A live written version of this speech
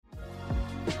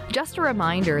Just a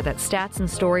reminder that Stats and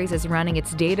Stories is running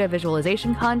its data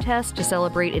visualization contest to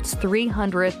celebrate its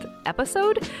 300th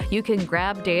episode. You can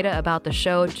grab data about the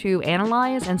show to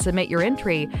analyze and submit your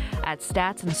entry at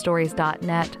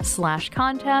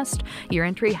statsandstories.net/contest. Your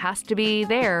entry has to be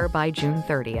there by June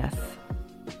 30th.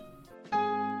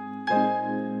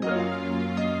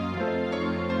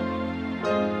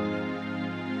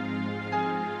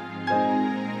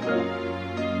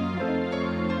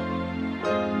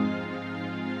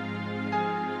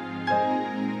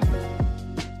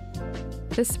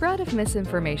 The spread of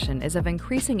misinformation is of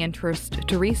increasing interest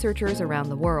to researchers around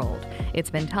the world. It's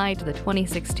been tied to the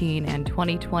 2016 and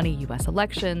 2020 U.S.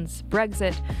 elections,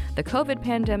 Brexit, the COVID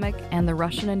pandemic, and the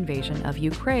Russian invasion of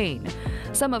Ukraine.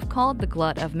 Some have called the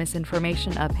glut of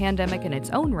misinformation a pandemic in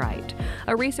its own right.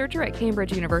 A researcher at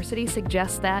Cambridge University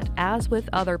suggests that, as with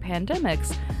other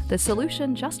pandemics, the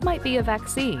solution just might be a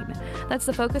vaccine. That's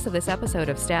the focus of this episode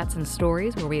of Stats and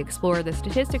Stories, where we explore the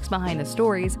statistics behind the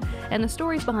stories and the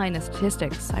stories behind the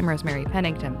statistics. I'm Rosemary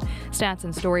Pennington. Stats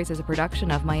and Stories is a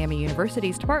production of Miami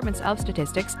University's Departments of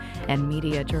Statistics and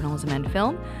Media, Journalism, and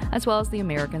Film, as well as the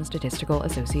American Statistical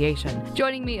Association.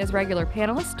 Joining me as regular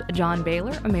panelist, John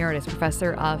Baylor, Emeritus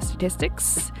Professor of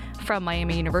Statistics from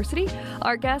Miami University.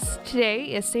 Our guest today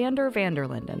is Sander van der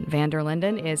Linden. Van der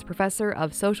Linden is Professor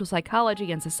of Social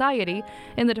Psychology and Society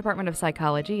in the Department of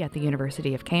Psychology at the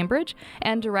University of Cambridge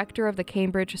and Director of the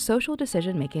Cambridge Social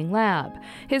Decision-Making Lab.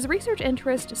 His research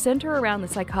interests center around the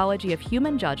psychology of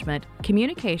human judgment,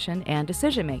 communication, and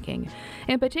decision-making.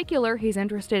 In particular, he's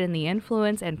interested in the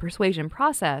influence and persuasion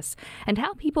process and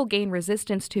how people gain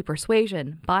resistance to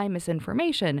persuasion by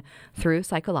misinformation through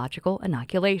psychological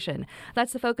inoculation.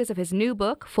 That's the focus of his new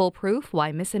book, Foolproof,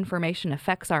 Why Misinformation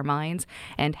Affects Our Minds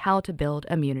and How to Build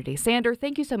Immunity. Sander,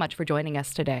 thank you so much for joining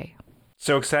us today.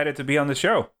 So excited to be on the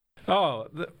show. Oh,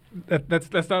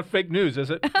 that's not fake news, is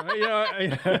it?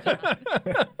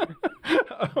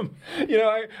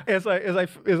 As I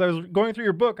was going through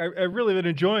your book, I really been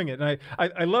enjoying it, and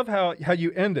I love how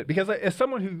you end it, because as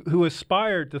someone who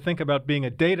aspired to think about being a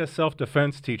data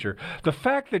self-defense teacher, the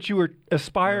fact that you were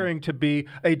aspiring to be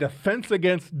a defense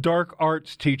against dark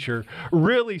arts teacher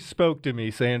really spoke to me,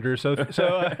 Sanders. And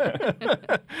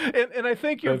I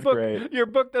think your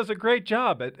book does a great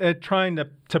job at trying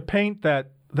to paint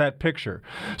that picture.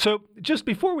 So just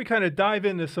before we kind of dive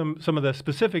into some of the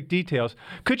specific details,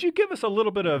 could you give us a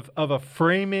little bit of a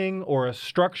framing or a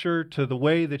structure to the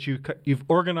way that you've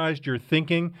organized your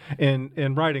thinking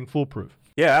in writing Foolproof?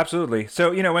 Yeah, absolutely.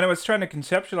 So, when I was trying to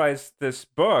conceptualize this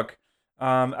book,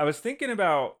 I was thinking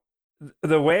about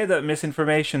the way that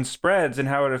misinformation spreads and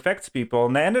how it affects people.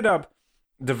 And I ended up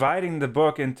dividing the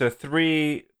book into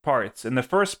 3 parts. And the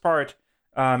first part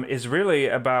is really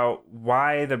about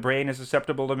why the brain is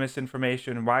susceptible to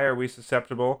misinformation. Why are we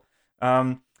susceptible?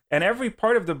 And every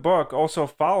part of the book also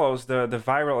follows the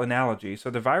viral analogy. So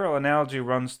the viral analogy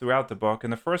runs throughout the book.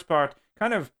 And the first part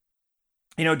kind of,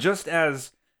 just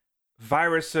as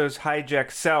viruses hijack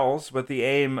cells with the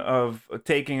aim of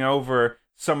taking over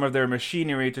some of their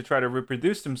machinery to try to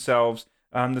reproduce themselves,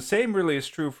 the same really is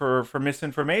true for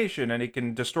misinformation. And it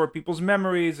can distort people's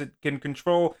memories. It can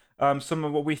control some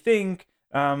of what we think.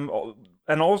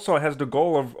 And also has the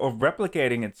goal of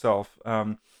replicating itself.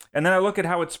 And then I look at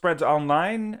how it spreads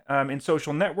online in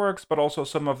social networks, but also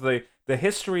some of the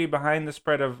history behind the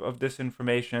spread of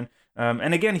disinformation.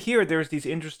 And again, here, there's these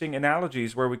interesting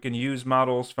analogies where we can use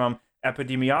models from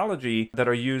epidemiology that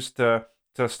are used to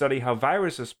study how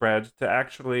viruses spread, to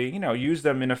actually, use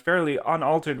them in a fairly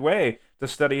unaltered way to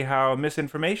study how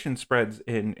misinformation spreads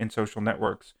in social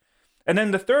networks. And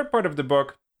then the third part of the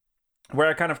book, where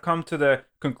I kind of come to the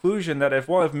conclusion that if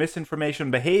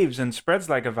misinformation behaves and spreads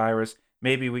like a virus,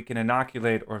 maybe we can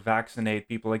inoculate or vaccinate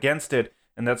people against it.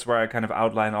 And that's where I kind of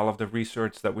outline all of the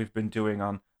research that we've been doing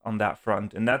on that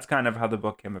front. And that's kind of how the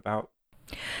book came about.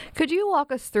 Could you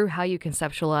walk us through how you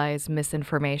conceptualize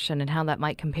misinformation and how that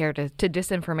might compare to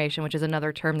disinformation, which is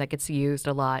another term that gets used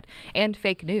a lot, and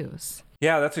fake news?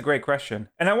 Yeah, that's a great question.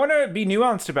 And I want to be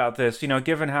nuanced about this,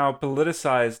 given how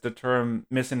politicized the term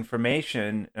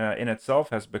misinformation in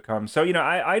itself has become. So,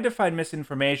 I define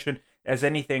misinformation as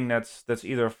anything that's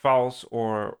either false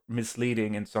or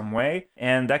misleading in some way.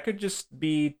 And that could just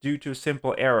be due to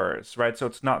simple errors, right? So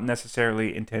it's not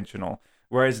necessarily intentional.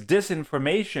 Whereas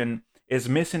disinformation is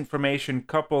misinformation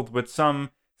coupled with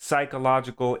some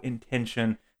psychological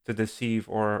intention to deceive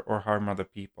or harm other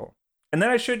people. And then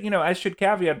I should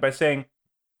caveat by saying,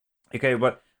 okay,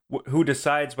 but who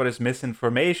decides what is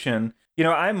misinformation?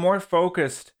 I'm more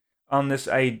focused on this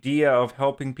idea of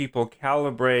helping people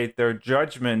calibrate their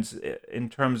judgments in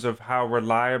terms of how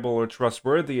reliable or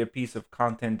trustworthy a piece of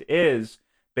content is,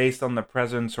 based on the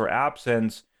presence or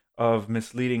absence of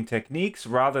misleading techniques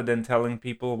rather than telling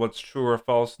people what's true or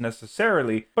false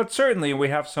necessarily. But certainly we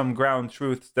have some ground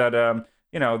truths that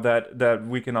that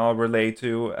we can all relate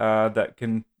to, that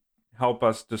can help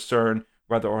us discern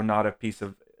whether or not a piece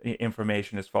of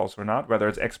information is false or not, whether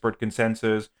it's expert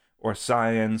consensus or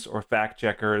science or fact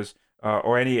checkers,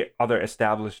 or any other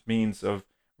established means of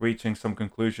reaching some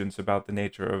conclusions about the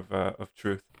nature of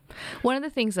truth. One of the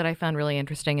things that I found really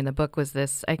interesting in the book was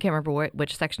this, I can't remember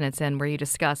which section it's in, where you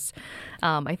discuss,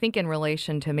 I think in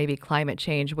relation to maybe climate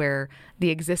change, where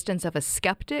the existence of a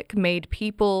skeptic made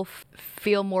people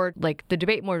feel more like the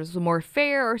debate was more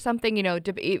fair or something,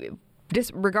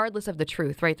 regardless of the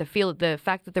truth, right? The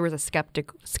fact that there was a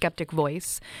skeptic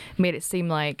voice made it seem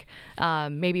like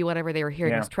maybe whatever they were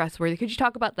hearing was trustworthy. Could you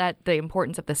talk about that, the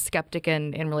importance of the skeptic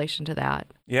in relation to that?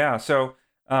 Yeah. So,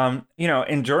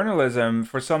 in journalism,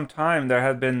 for some time there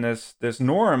had been this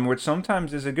norm, which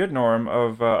sometimes is a good norm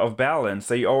of balance.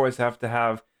 That you always have to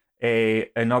have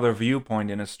another viewpoint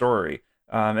in a story,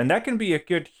 and that can be a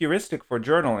good heuristic for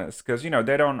journalists because they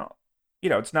don't,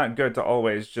 it's not good to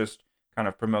always just kind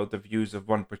of promote the views of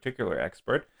one particular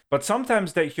expert. But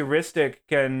sometimes that heuristic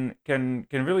can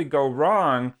really go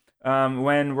wrong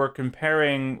when we're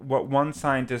comparing what one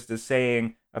scientist is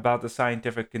saying about the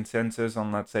scientific consensus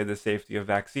on, let's say, the safety of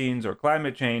vaccines or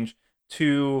climate change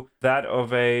to that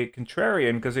of a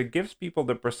contrarian, because it gives people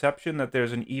the perception that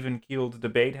there's an even-keeled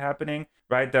debate happening,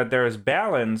 right? That there is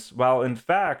balance, while in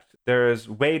fact there is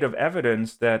weight of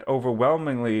evidence that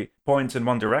overwhelmingly points in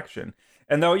one direction.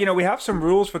 And though, we have some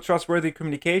rules for trustworthy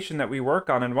communication that we work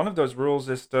on, and one of those rules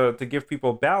is to give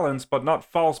people balance, but not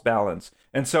false balance.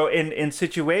 And so in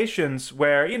situations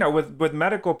where, with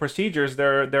medical procedures,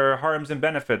 there are harms and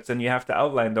benefits, and you have to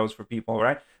outline those for people,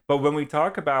 right? But when we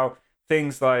talk about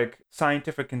things like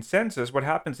scientific consensus, what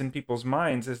happens in people's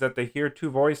minds is that they hear two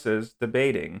voices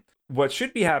debating. What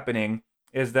should be happening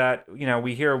is that,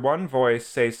 we hear one voice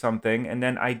say something, and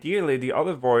then ideally the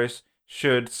other voice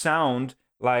should sound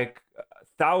like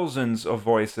thousands of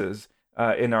voices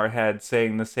in our head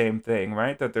saying the same thing,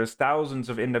 right? That there's thousands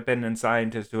of independent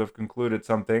scientists who have concluded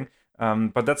something,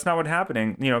 but that's not what's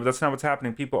happening. That's not what's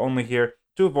happening. People only hear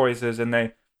two voices, and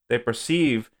they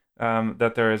perceive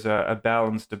that there is a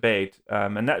balanced debate,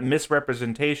 and that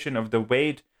misrepresentation of the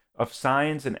weight of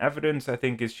science and evidence, I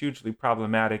think, is hugely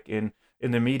problematic in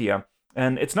the media.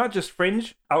 And it's not just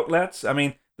fringe outlets. I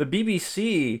mean, the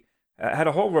BBC had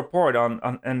a whole report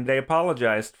on, and they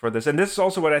apologized for this. And this is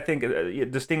also what I think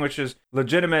distinguishes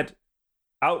legitimate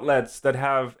outlets that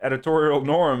have editorial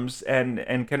norms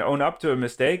and can own up to a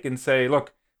mistake and say,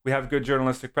 look, we have good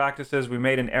journalistic practices, we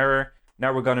made an error,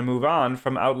 now we're going to move on,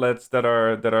 from outlets that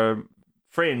are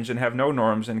fringe and have no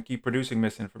norms and keep producing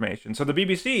misinformation. So the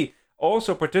BBC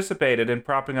also participated in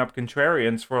propping up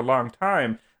contrarians for a long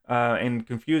time, in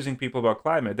confusing people about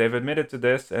climate. They've admitted to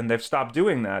this, and they've stopped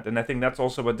doing that. And I think that's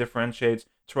also what differentiates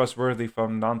trustworthy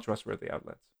from non-trustworthy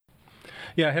outlets.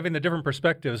 Yeah, having the different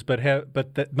perspectives, but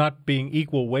that not being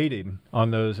equal weighting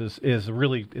on those is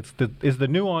really is the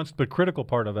nuanced but critical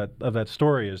part of that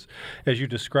story, as you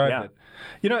described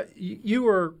it. You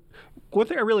were, one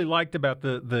thing I really liked about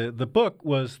the book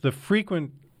was the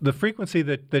frequency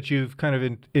that you've kind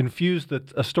of infused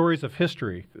the stories of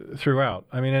history throughout.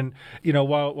 I mean, and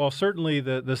while certainly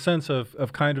the sense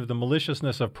of kind of the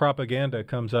maliciousness of propaganda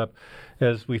comes up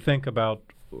as we think about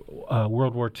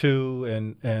World War II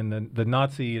and the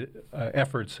Nazi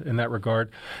efforts in that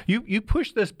regard, you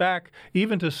push this back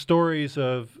even to stories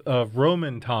of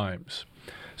Roman times.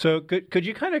 So could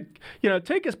you kind of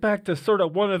take us back to sort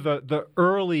of one of the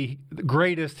early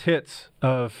greatest hits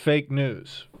of fake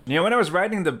news? When I was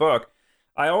writing the book,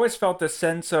 I always felt this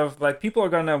sense of, like, people are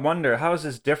going to wonder, how is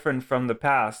this different from the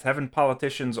past? Haven't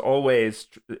politicians always,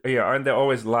 aren't they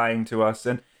always lying to us?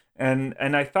 And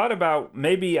I thought about,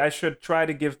 maybe I should try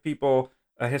to give people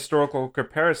a historical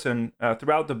comparison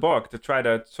throughout the book to try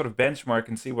to sort of benchmark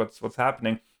and see what's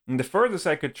happening. And the furthest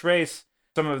I could trace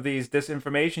some of these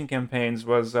disinformation campaigns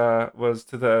was to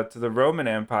the Roman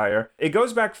Empire. It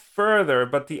goes back further,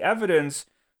 but the evidence,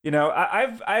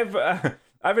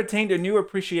 I've attained a new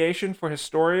appreciation for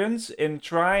historians in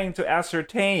trying to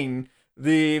ascertain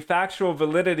the factual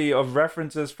validity of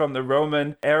references from the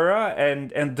Roman era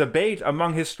and debate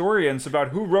among historians about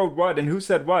who wrote what and who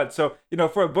said what. So,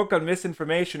 for a book on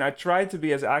misinformation, I tried to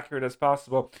be as accurate as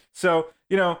possible. So,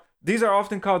 these are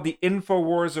often called the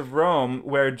Infowars of Rome,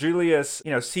 where Julius,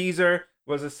 Caesar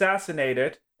was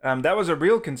assassinated. That was a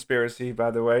real conspiracy,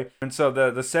 by the way. And so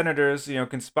the senators,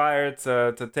 conspired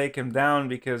to take him down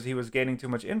because he was gaining too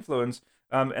much influence.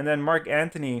 And then Mark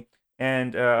Antony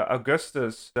and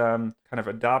Augustus kind of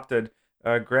adopted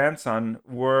grandson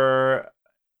were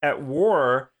at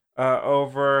war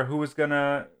over who was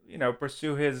gonna,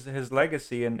 pursue his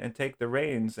legacy and take the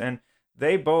reins. And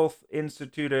they both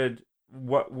instituted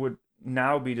what would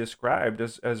now be described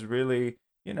as really,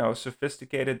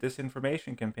 sophisticated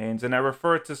disinformation campaigns. And I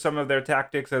refer to some of their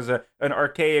tactics as an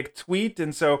archaic tweet.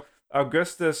 And so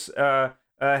Augustus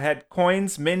had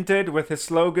coins minted with his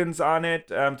slogans on it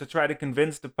to try to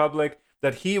convince the public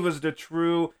that he was the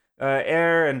true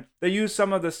heir. And they used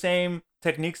some of the same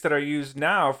techniques that are used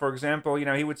now. For example,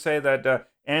 he would say that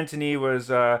Antony was,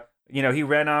 he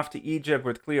ran off to Egypt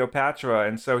with Cleopatra,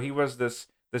 and so he was this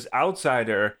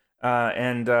outsider,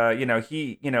 and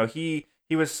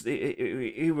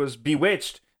he was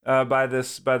bewitched by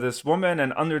this woman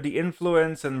and under the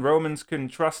influence, and Romans couldn't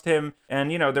trust him.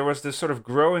 And there was this sort of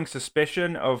growing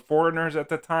suspicion of foreigners at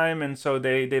the time, and so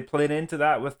they played into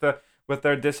that with their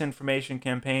disinformation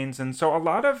campaigns. And so a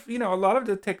lot of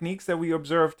the techniques that we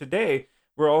observe today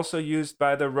were also used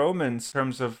by the Romans in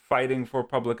terms of fighting for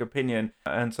public opinion.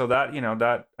 And so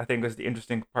that I think is the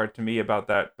interesting part to me about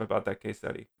that case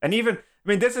study. And even,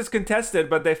 this is contested,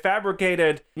 but they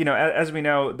fabricated, as we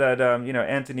know that,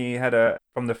 Antony had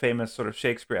from the famous sort of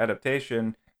Shakespeare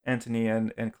adaptation, Antony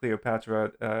and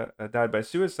Cleopatra died by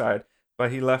suicide,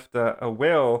 but he left a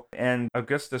will, and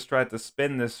Augustus tried to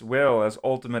spin this will as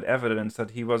ultimate evidence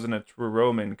that he wasn't a true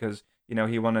Roman, because,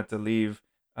 he wanted to leave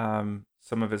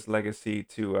some of his legacy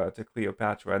to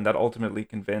Cleopatra, and that ultimately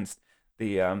convinced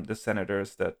the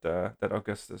senators that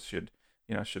Augustus should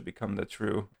become the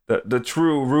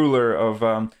true ruler of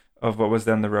what was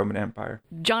then the Roman Empire.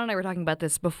 John and I were talking about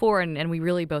this before, and we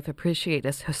really both appreciate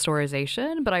this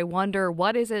historization, but I wonder,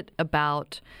 what is it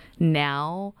about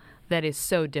now that is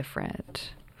so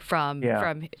different from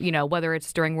whether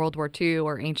it's during World War II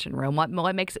or ancient Rome?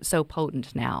 What makes it so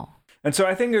potent now? And so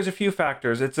I think there's a few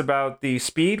factors. It's about the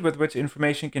speed with which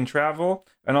information can travel,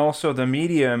 and also the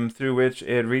medium through which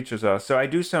it reaches us. So I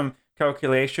do some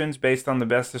calculations based on the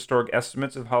best historic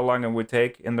estimates of how long it would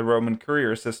take in the Roman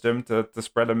courier system to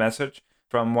spread a message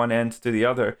from one end to the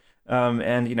other. And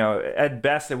at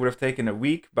best, it would have taken a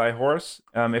week by horse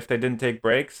if they didn't take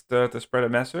breaks to spread a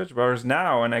message. Whereas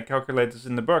now, and I calculate this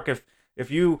in the book,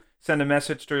 if you send a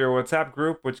message to your WhatsApp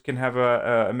group, which can have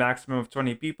a maximum of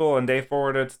 20 people, and they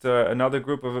forward it to another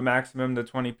group of a maximum to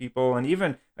 20 people, and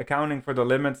even accounting for the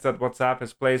limits that WhatsApp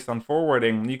has placed on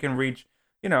forwarding, you can reach,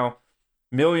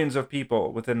 millions of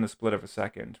people within the split of a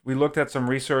second. We looked at some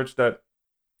research that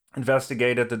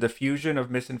investigated the diffusion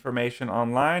of misinformation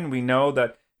online. We know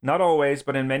that not always,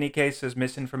 but in many cases,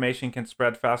 misinformation can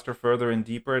spread faster, further, and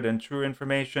deeper than true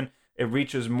information. It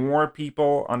reaches more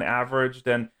people on average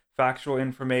than factual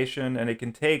information, and it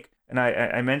can take, and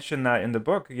I mentioned that in the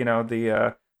book,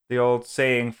 the old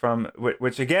saying from,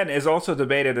 which again is also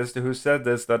debated as to who said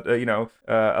this, that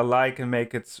a lie can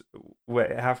make its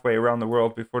way halfway around the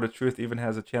world before the truth even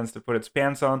has a chance to put its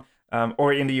pants on,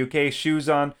 or in the UK, shoes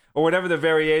on, or whatever the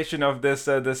variation of this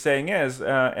saying is.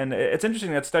 And it's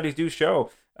interesting that studies do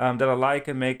show that a lie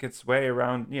can make its way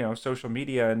around, social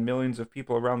media and millions of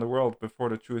people around the world before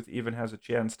the truth even has a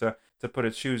chance to put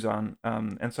its shoes on.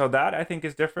 And so that, I think,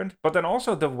 is different. But then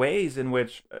also the ways in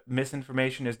which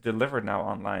misinformation is delivered now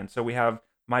online. So we have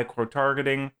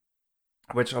micro-targeting,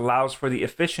 which allows for the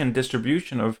efficient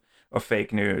distribution of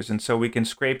fake news. And so we can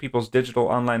scrape people's digital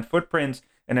online footprints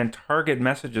and then target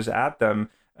messages at them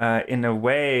in a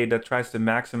way that tries to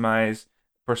maximize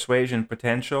persuasion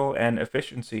potential and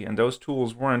efficiency. And those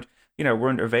tools weren't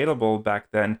available back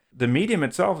then. The medium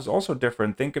itself is also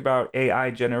different. Think about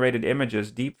AI generated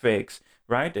images, deepfakes,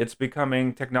 right? It's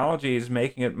becoming, technology is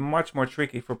making it much more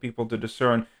tricky for people to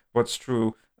discern what's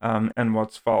true and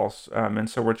what's false. And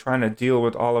so we're trying to deal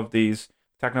with all of these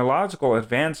technological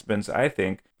advancements, I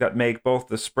think, that make both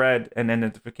the spread and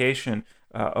identification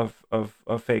of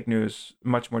fake news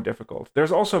much more difficult.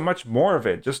 There's also much more of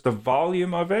it, just the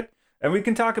volume of it. And we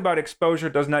can talk about exposure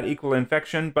does not equal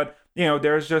infection, but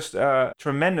there's just a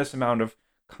tremendous amount of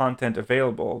content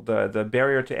available. The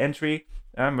barrier to entry,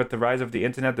 with the rise of the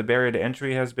internet, the barrier to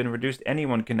entry has been reduced.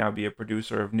 Anyone can now be a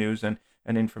producer of news and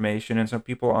information, and so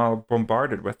people are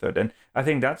bombarded with it. And I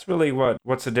think that's really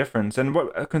what's the difference. And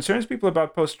what concerns people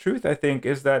about post-truth, I think,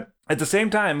 is that at the same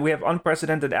time we have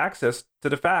unprecedented access to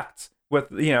the facts. With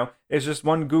it's just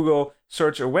one Google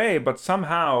search away, but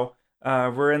somehow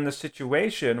we're in the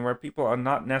situation where people are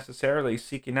not necessarily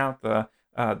seeking out the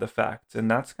facts, and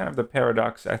that's kind of the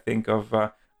paradox, I think, of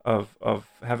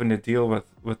having to deal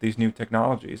with these new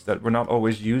technologies, that we're not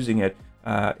always using it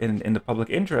in the public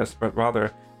interest, but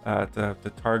rather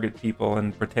to target people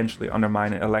and potentially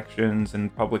undermine elections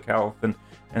and public health,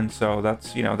 and so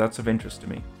that's of interest to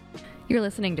me. You're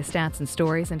listening to Stats and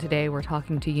Stories, and today we're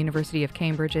talking to University of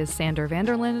Cambridge's Sander van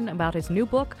der Linden about his new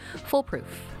book,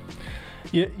 Foolproof.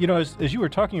 You know, as you were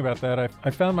talking about that,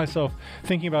 I found myself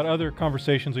thinking about other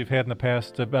conversations we've had in the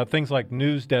past about things like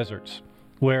news deserts,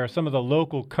 where some of the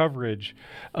local coverage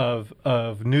of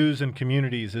news and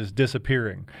communities is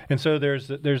disappearing. And so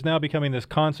there's now becoming this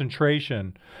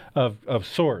concentration of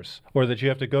source, or that you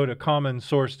have to go to common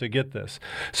source to get this.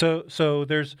 So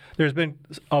there's been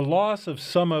a loss of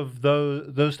some of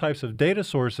those types of data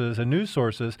sources and news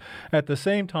sources, at the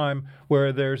same time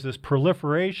where there's this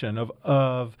proliferation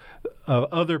of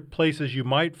other places you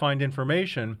might find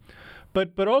information.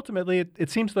 But ultimately it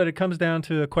seems that it comes down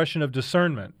to a question of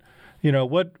discernment. You know,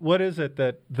 what is it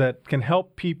that can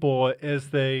help people as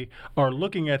they are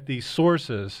looking at these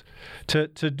sources to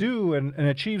do and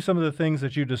achieve some of the things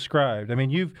that you described? I mean,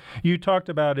 you talked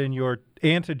about in your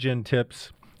antigen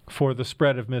tips for the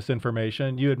spread of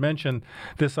misinformation, you had mentioned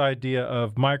this idea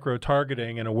of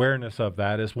micro-targeting and awareness of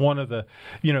that as one of the,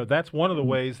 that's one of the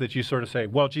ways that you sort of say,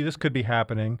 well, gee, this could be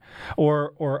happening,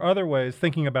 or other ways,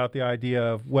 thinking about the idea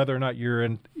of whether or not you're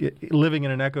living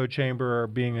in an echo chamber or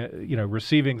being,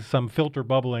 receiving some filter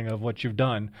bubbling of what you've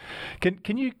done.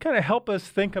 Can you kind of help us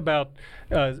think about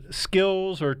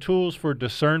skills or tools for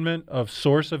discernment of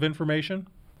source of information?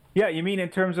 Yeah, you mean in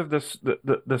terms of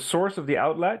the source of the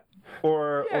outlet?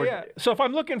 Yeah. So if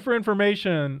I'm looking for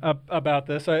information about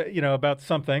this, about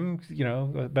something,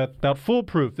 about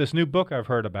Foolproof, this new book I've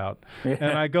heard about, and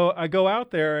I go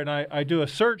out there and I do a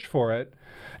search for it,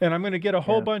 and I'm going to get a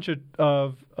whole bunch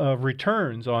of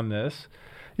returns on this.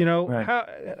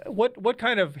 Right. What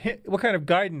kind of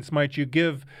guidance might you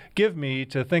give me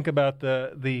to think about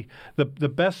the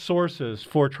best sources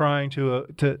for trying to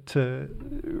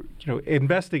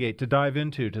investigate, to dive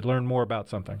into, to learn more about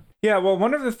something? Yeah, well,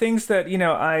 one of the things that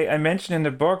I mentioned in the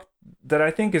book that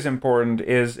I think is important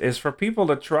is for people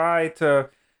to try to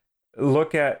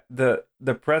look at the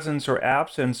presence or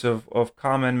absence of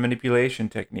common manipulation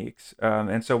techniques.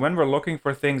 And so when we're looking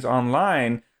for things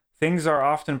online, things are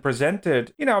often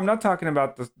presented, I'm not talking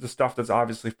about the stuff that's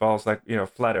obviously false, like,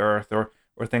 flat earth or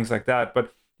things like that.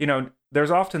 But, there's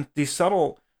often these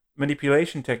subtle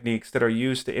manipulation techniques that are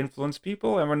used to influence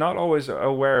people, and we're not always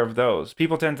aware of those.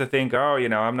 People tend to think,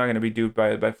 I'm not going to be duped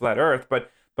by flat earth. But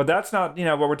that's not,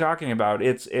 what we're talking about.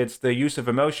 It's the use of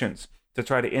emotions to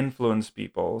try to influence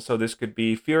people. So this could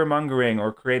be fear-mongering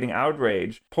or creating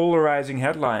outrage, polarizing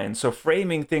headlines, so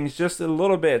framing things just a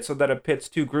little bit so that it pits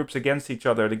two groups against each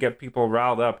other to get people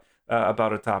riled up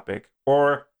about a topic,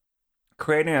 or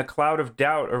creating a cloud of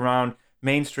doubt around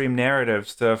mainstream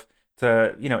narratives to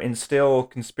instill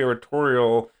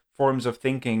conspiratorial forms of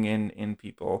thinking in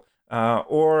people,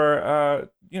 or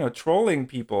trolling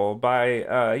people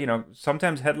by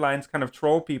sometimes headlines kind of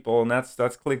troll people, and that's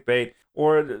clickbait,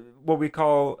 or what we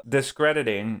call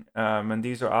discrediting, and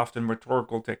these are often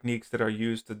rhetorical techniques that are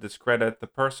used to discredit the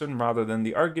person rather than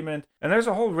the argument. And there's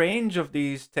a whole range of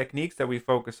these techniques that we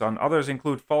focus on. Others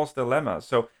include false dilemmas,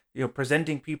 so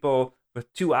presenting people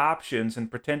with two options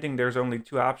and pretending there's only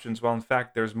two options while in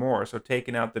fact there's more, so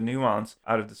taking out the nuance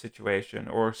out of the situation,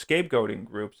 or scapegoating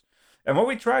groups. And what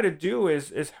we try to do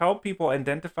is help people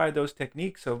identify those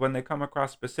techniques, so when they come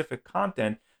across specific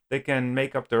content, they can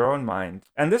make up their own mind.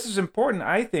 And this is important,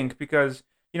 I think, because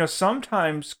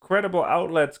sometimes credible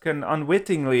outlets can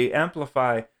unwittingly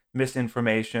amplify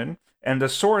misinformation, and the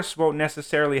source won't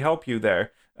necessarily help you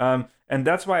there. And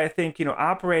that's why I think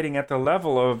operating at the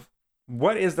level of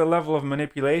what is the level of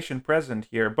manipulation present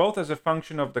here, both as a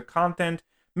function of the content,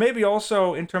 maybe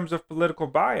also in terms of political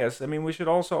bias. I mean, we should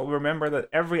also remember that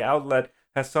every outlet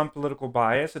has some political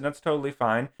bias, and that's totally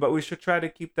fine, but we should try to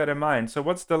keep that in mind. So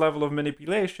what's the level of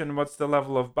manipulation? What's the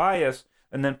level of bias?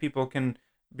 And then people can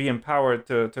be empowered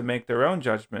to make their own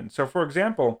judgment. So for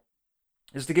example,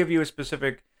 just to give you a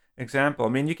specific example, I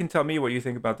mean, you can tell me what you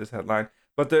think about this headline,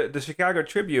 but the Chicago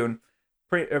Tribune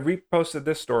reposted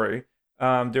this story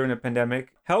during the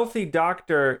pandemic. Healthy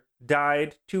doctor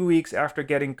died 2 weeks after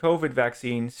getting COVID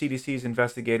vaccine. CDC's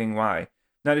investigating why.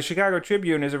 Now, the Chicago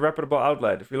Tribune is a reputable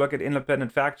outlet. If you look at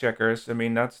independent fact checkers, I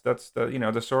mean, that's the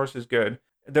the source is good.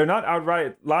 They're not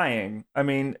outright lying. I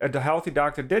mean, a healthy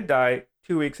doctor did die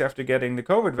 2 weeks after getting the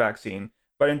COVID vaccine.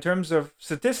 But in terms of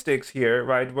statistics here,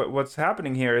 right, what's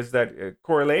happening here is that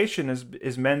correlation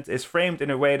is framed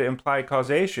in a way to imply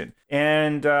causation.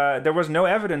 And there was no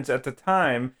evidence at the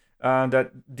time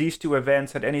that these two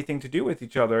events had anything to do with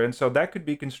each other. And so that could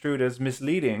be construed as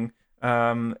misleading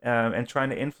and trying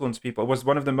to influence people. It was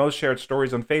one of the most shared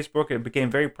stories on Facebook. It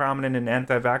became very prominent in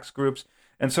anti-vax groups.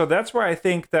 And so that's where I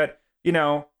think that,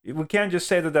 we can't just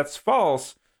say that that's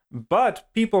false, but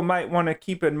people might want to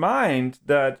keep in mind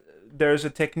that there's a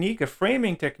technique, a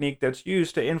framing technique that's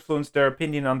used to influence their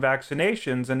opinion on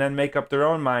vaccinations and then make up their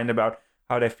own mind about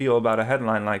how they feel about a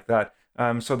headline like that.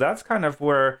 So that's kind of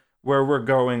where we're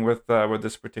going with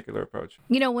this particular approach.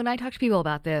 When I talk to people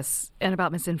about this and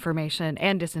about misinformation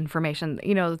and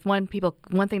disinformation,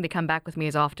 one thing they come back with me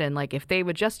is often like, if they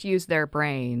would just use their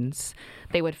brains,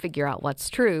 they would figure out what's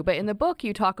true. But in the book,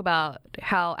 you talk about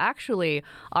how actually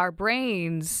our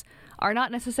brains are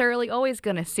not necessarily always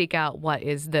going to seek out what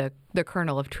is the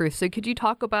kernel of truth. So could you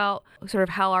talk about sort of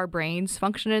how our brains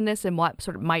function in this and what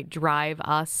sort of might drive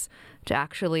us to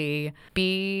actually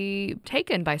be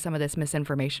taken by some of this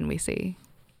misinformation we see?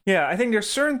 Yeah, I think there's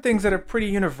certain things that are pretty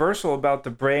universal about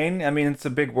the brain. I mean, it's a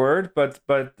big word, but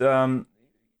a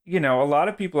lot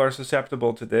of people are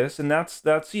susceptible to this, and that's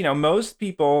most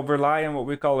people rely on what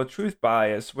we call a truth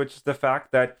bias, which is the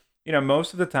fact that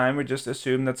most of the time we just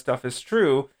assume that stuff is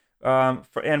true.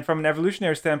 And from an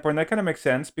evolutionary standpoint, that kind of makes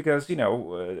sense because,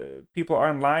 people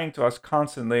aren't lying to us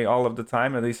constantly all of the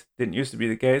time. At least didn't used to be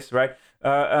the case, right?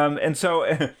 And so,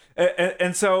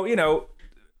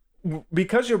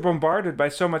 because you're bombarded by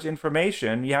so much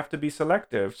information, you have to be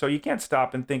selective. So you can't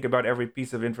stop and think about every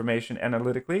piece of information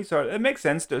analytically. So it makes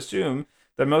sense to assume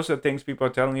that most of the things people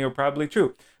are telling you are probably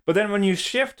true. But then when you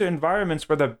shift to environments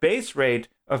where the base rate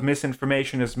of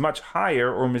misinformation is much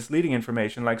higher, or misleading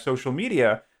information like social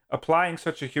media, applying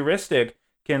such a heuristic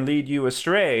can lead you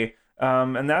astray.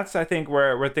 And that's, I think,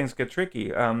 where things get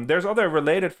tricky. There's other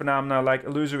related phenomena like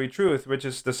illusory truth, which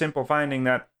is the simple finding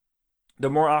that the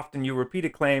more often you repeat a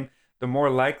claim, the more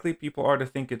likely people are to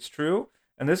think it's true.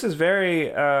 And this is very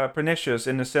pernicious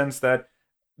in the sense that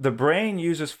the brain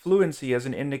uses fluency as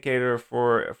an indicator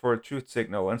for a truth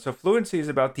signal. And so fluency is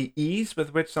about the ease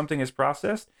with which something is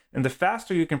processed. And the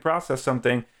faster you can process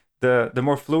something, the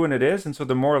more fluent it is, and so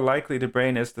the more likely the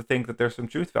brain is to think that there's some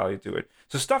truth value to it.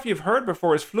 So stuff you've heard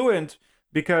before is fluent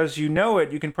because you know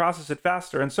it, you can process it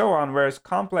faster, and so on, whereas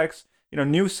complex,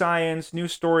 new science, new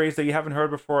stories that you haven't heard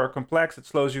before are complex, it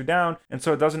slows you down, and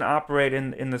so it doesn't operate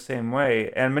in the same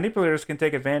way. And manipulators can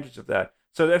take advantage of that.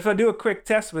 So if I do a quick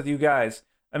test with you guys,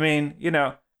 I mean,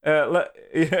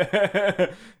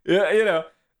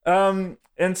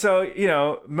 and so,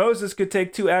 Moses could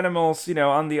take two animals,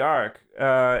 on the ark.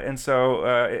 And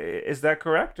so is that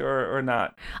correct or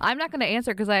not? I'm not going to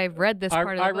answer because I've read this part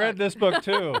of the book. I read this book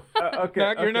too.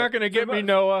 Okay. You're not going to get me,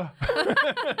 Noah.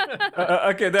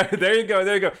 Okay, there you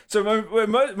go. So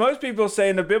most people say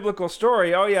in the biblical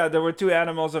story, oh yeah, there were two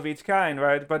animals of each kind,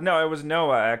 right? But no, it was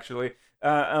Noah actually.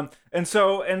 And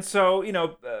so,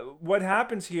 what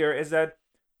happens here is that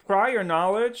prior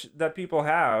knowledge that people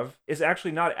have is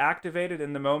actually not activated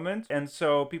in the moment, and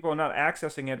so people are not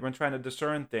accessing it when trying to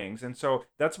discern things. And so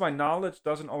that's why knowledge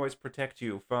doesn't always protect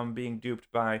you from being duped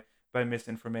by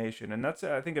misinformation. And that's,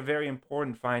 I think, a very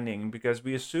important finding, because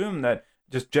we assume that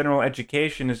just general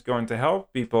education is going to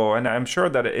help people, and I'm sure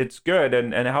that it's good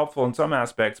and helpful in some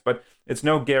aspects, but it's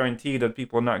no guarantee that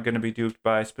people are not going to be duped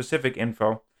by specific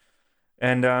info.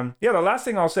 And the last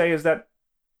thing I'll say is that,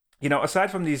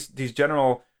 aside from these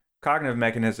general cognitive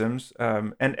mechanisms,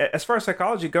 and as far as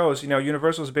psychology goes,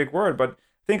 universal is a big word, but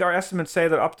I think our estimates say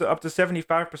that up to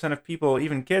 75% of people,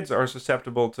 even kids, are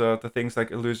susceptible to things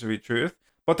like illusory truth.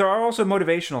 But there are also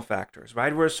motivational factors,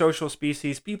 right? We're a social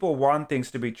species. People want things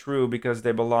to be true because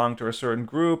they belong to a certain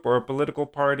group or a political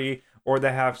party, or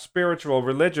they have spiritual,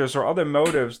 religious, or other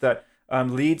motives that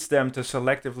leads them to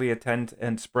selectively attend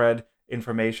and spread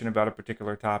information about a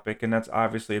particular topic. And that's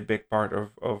obviously a big part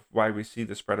of why we see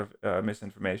the spread of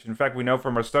misinformation. In fact, we know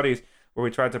from our studies where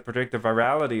we tried to predict the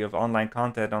virality of online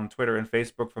content on Twitter and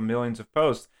Facebook from millions of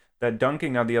posts, that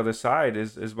dunking on the other side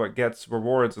is what gets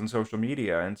rewards on social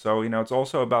media. And so, it's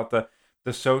also about the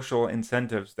social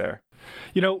incentives there.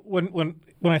 When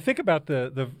I think about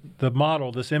the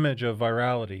model, this image of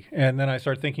virality, and then I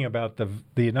start thinking about the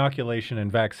inoculation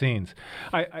and vaccines,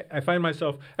 I find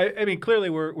myself, I mean, clearly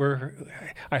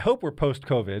I hope we're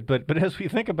post-COVID, but as we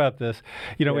think about this,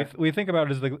 we think about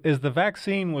as the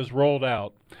vaccine was rolled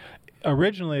out,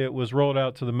 originally it was rolled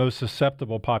out to the most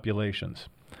susceptible populations.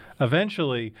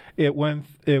 Eventually, it went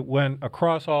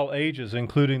across all ages,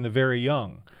 including the very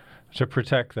young, to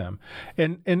protect them.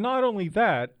 And not only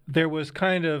that, there was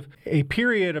kind of a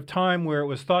period of time where it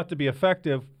was thought to be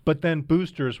effective, but then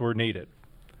boosters were needed.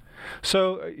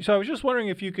 So I was just wondering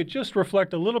if you could just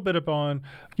reflect a little bit upon,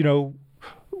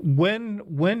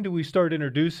 when do we start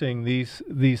introducing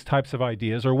these types of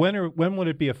ideas, or when would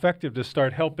it be effective to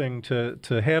start helping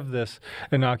to have this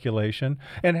inoculation,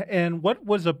 and what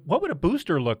would a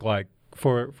booster look like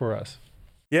for us?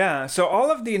 Yeah, so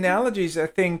all of the analogies, I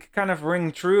think, kind of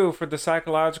ring true for the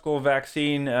psychological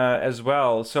vaccine as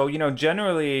well. So,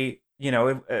 generally,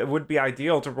 it would be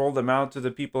ideal to roll them out to the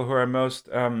people who are most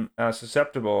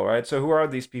susceptible, right? So, who are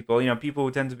these people? People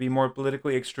who tend to be more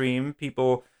politically extreme,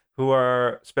 people who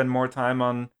spend more time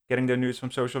on getting their news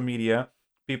from social media,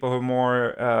 people who are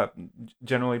more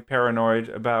generally paranoid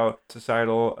about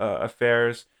societal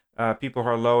affairs, people who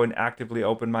are low in actively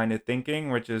open-minded thinking,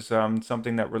 which is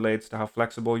something that relates to how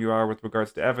flexible you are with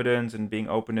regards to evidence and being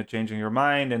open to changing your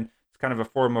mind. And it's kind of a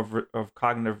form of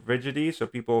cognitive rigidity. So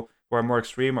people who are more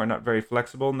extreme are not very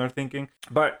flexible in their thinking.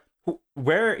 But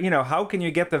how can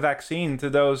you get the vaccine to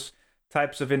those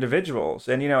types of individuals?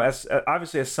 And, as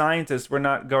obviously as scientists, we're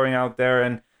not going out there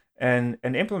and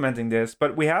implementing this,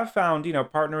 but we have found,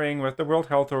 partnering with the World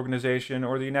Health Organization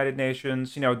or the United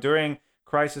Nations, during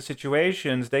crisis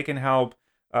situations, they can help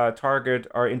target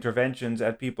our interventions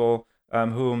at people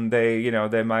whom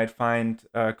they might find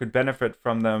could benefit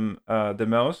from them the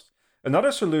most.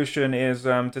 Another solution is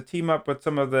to team up with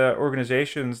some of the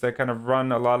organizations that kind of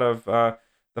run a lot of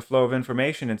the flow of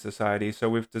information in society. So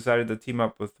we've decided to team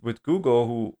up with Google,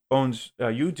 who owns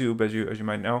YouTube, as you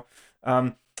might know.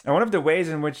 And one of the ways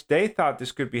in which they thought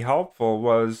this could be helpful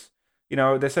was,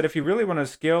 they said, if you really want to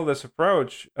scale this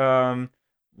approach,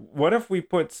 what if we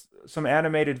put some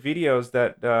animated videos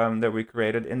that we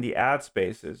created in the ad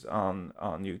spaces on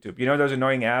YouTube? Those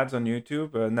annoying ads on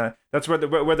YouTube, and that's where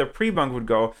the pre-bunk would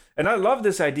go. And I love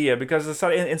this idea because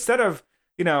instead of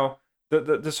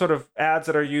the sort of ads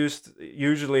that are used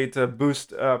usually to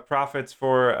boost profits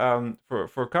for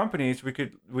companies, we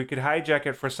could hijack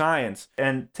it for science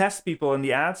and test people in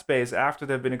the ad space after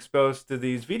they've been exposed to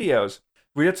these videos.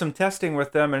 We did some testing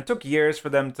with them, and it took years for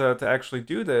them to actually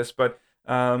do this, but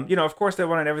of course they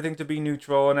wanted everything to be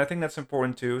neutral, and I think that's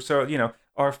important too. So,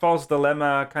 our false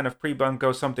dilemma kind of pre-bunk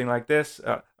goes something like this.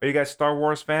 Are you guys Star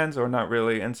Wars fans or not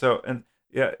really? And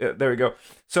yeah, there we go.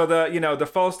 So the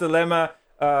false dilemma,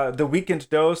 the weakened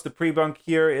dose, the pre-bunk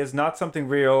here is not something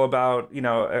real about,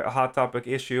 a hot topic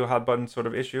issue, hot button sort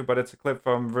of issue, but it's a clip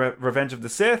from Revenge of the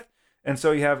Sith. And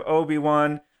so you have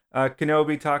Obi-Wan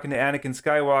Kenobi talking to Anakin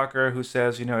Skywalker, who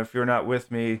says, if you're not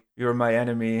with me, you're my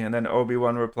enemy. And then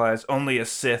Obi-Wan replies, only a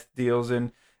Sith deals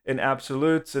in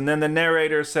absolutes. And then the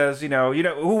narrator says,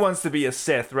 who wants to be a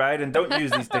Sith, right? And don't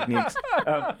use these techniques.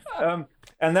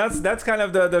 And that's kind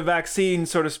of the vaccine,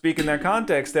 so to speak, in that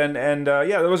context. And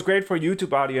yeah, that was great for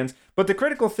YouTube audience. But the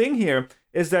critical thing here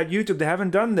is that YouTube, they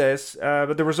haven't done this,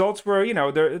 but the results were,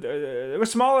 it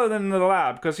was smaller than the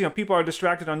lab because, people are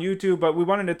distracted on YouTube, but we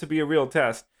wanted it to be a real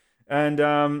test. And,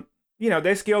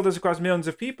 they scaled this across millions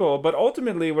of people. But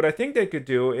ultimately, what I think they could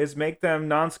do is make them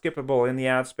non-skippable in the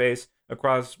ad space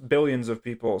across billions of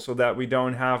people so that we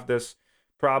don't have this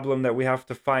problem that we have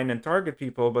to find and target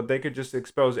people, but they could just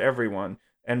expose everyone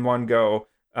in one go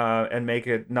and make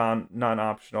it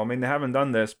non-optional. I mean, they haven't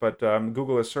done this, but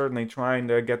Google is certainly trying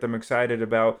to get them excited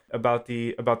about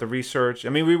the research. I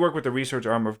mean, we work with the research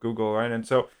arm of Google, right? And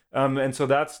so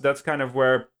that's kind of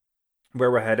where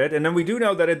we're headed. And then we do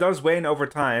know that it does wane over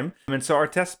time. And so our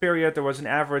test period, there was an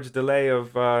average delay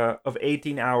of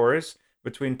 18 hours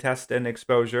between test and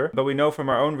exposure. But we know from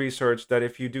our own research that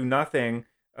if you do nothing,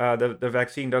 the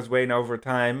vaccine does wane over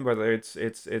time, whether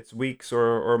it's weeks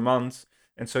or months.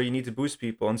 And so you need to boost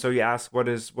people. And so you ask, what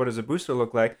does a booster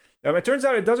look like? It turns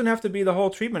out it doesn't have to be the whole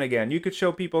treatment again. You could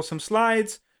show people some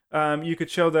slides. You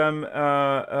could show them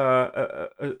a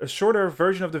shorter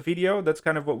version of the video. That's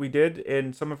kind of what we did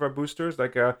in some of our boosters,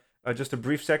 like just a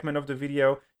brief segment of the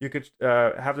video. You could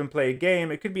have them play a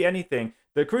game. It could be anything.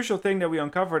 The crucial thing that we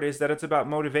uncovered is that it's about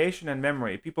motivation and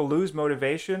memory. People lose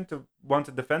motivation to want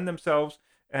to defend themselves,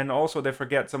 and also they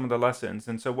forget some of the lessons.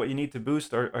 And so what you need to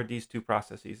boost are these two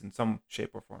processes in some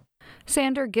shape or form.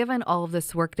 Sander, given all of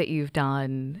this work that you've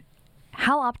done,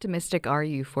 how optimistic are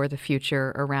you for the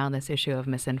future around this issue of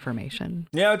misinformation?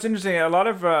 Yeah, it's interesting. A lot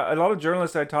of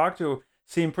journalists I talk to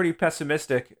seem pretty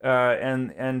pessimistic,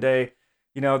 and they,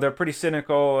 they're pretty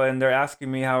cynical, and they're asking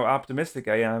me how optimistic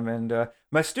I am. And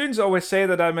my students always say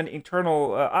that I'm an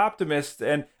eternal optimist,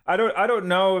 and I don't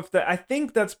know if that. I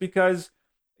think that's because,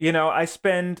 I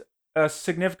spend a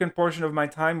significant portion of my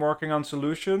time working on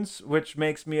solutions, which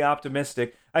makes me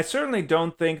optimistic. I certainly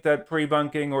don't think that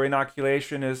pre-bunking or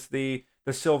inoculation is the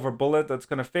silver bullet that's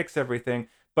going to fix everything.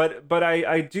 But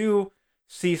I do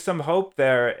see some hope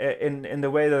there in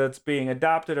the way that it's being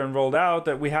adopted and rolled out,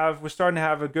 that we're starting to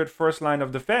have a good first line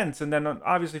of defense. And then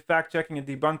obviously fact-checking and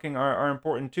debunking are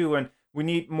important too. And we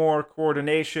need more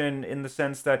coordination in the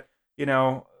sense that,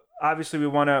 obviously, we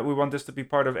want this to be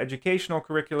part of educational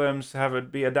curriculums, have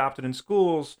it be adopted in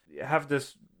schools, have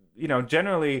this,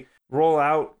 generally roll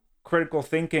out critical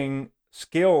thinking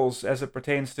skills as it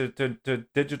pertains to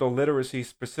digital literacy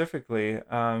specifically.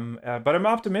 But I'm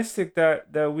optimistic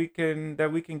that we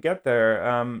can get there.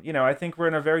 I think we're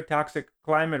in a very toxic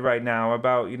climate right now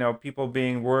about, people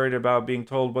being worried about being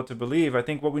told what to believe. I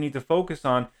think what we need to focus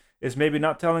on is maybe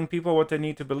not telling people what they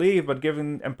need to believe, but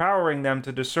empowering them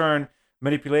to discern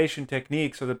manipulation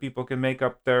techniques so that people can make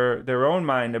up their own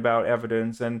mind about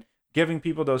evidence. And giving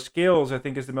people those skills, I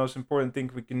think, is the most important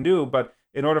thing we can do. But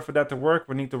in order for that to work,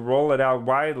 we need to roll it out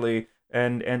widely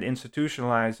and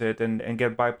institutionalize it and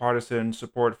get bipartisan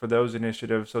support for those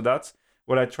initiatives. So that's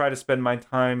what I try to spend my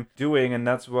time doing, and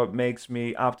that's what makes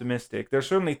me optimistic. There's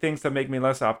certainly things that make me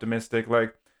less optimistic,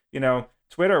 like,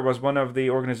 Twitter was one of the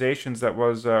organizations that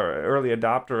was an early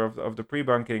adopter of the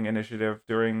pre-bunking initiative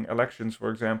during elections, for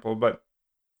example. But,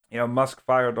 Musk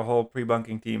fired the whole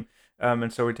pre-bunking team.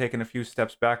 And so we're taking a few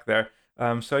steps back there.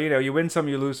 So, you win some,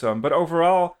 you lose some. But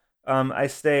overall, I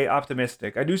stay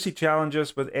optimistic. I do see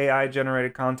challenges with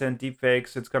AI-generated content,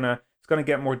 deepfakes. It's gonna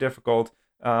get more difficult.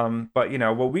 But,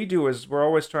 what we do is we're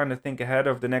always trying to think ahead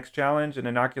of the next challenge and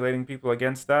inoculating people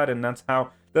against that. And that's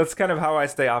kind of how I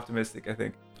stay optimistic, I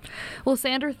think. Well,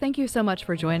 Sander, thank you so much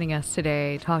for joining us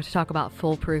today to talk about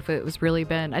Foolproof. It was really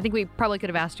I think we probably could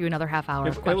have asked you another half hour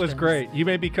of questions. It was great. We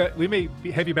may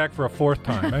have you back for a fourth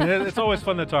time. I mean, it's always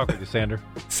fun to talk with you, Sander.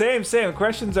 Same.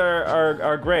 Questions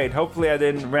are great. Hopefully I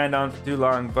didn't rant on for too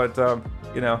long, but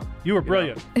you were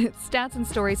brilliant. Stats and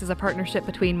Stories is a partnership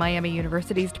between Miami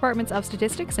University's Departments of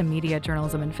Statistics and Media,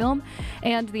 Journalism, and Film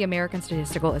and the American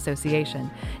Statistical Association.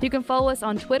 You can follow us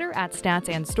on Twitter at Stats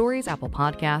and Stories, Apple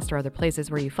Podcasts, or other places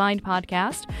where you find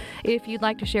podcasts. If you'd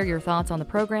like to share your thoughts on the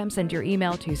program, send your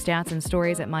email to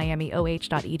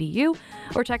statsandstories@miamioh.edu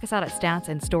or check us out at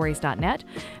statsandstories.net.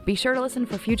 Be sure to listen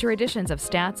for future editions of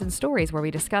Stats and Stories, where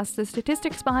we discuss the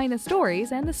statistics behind the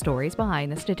stories and the stories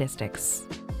behind the statistics.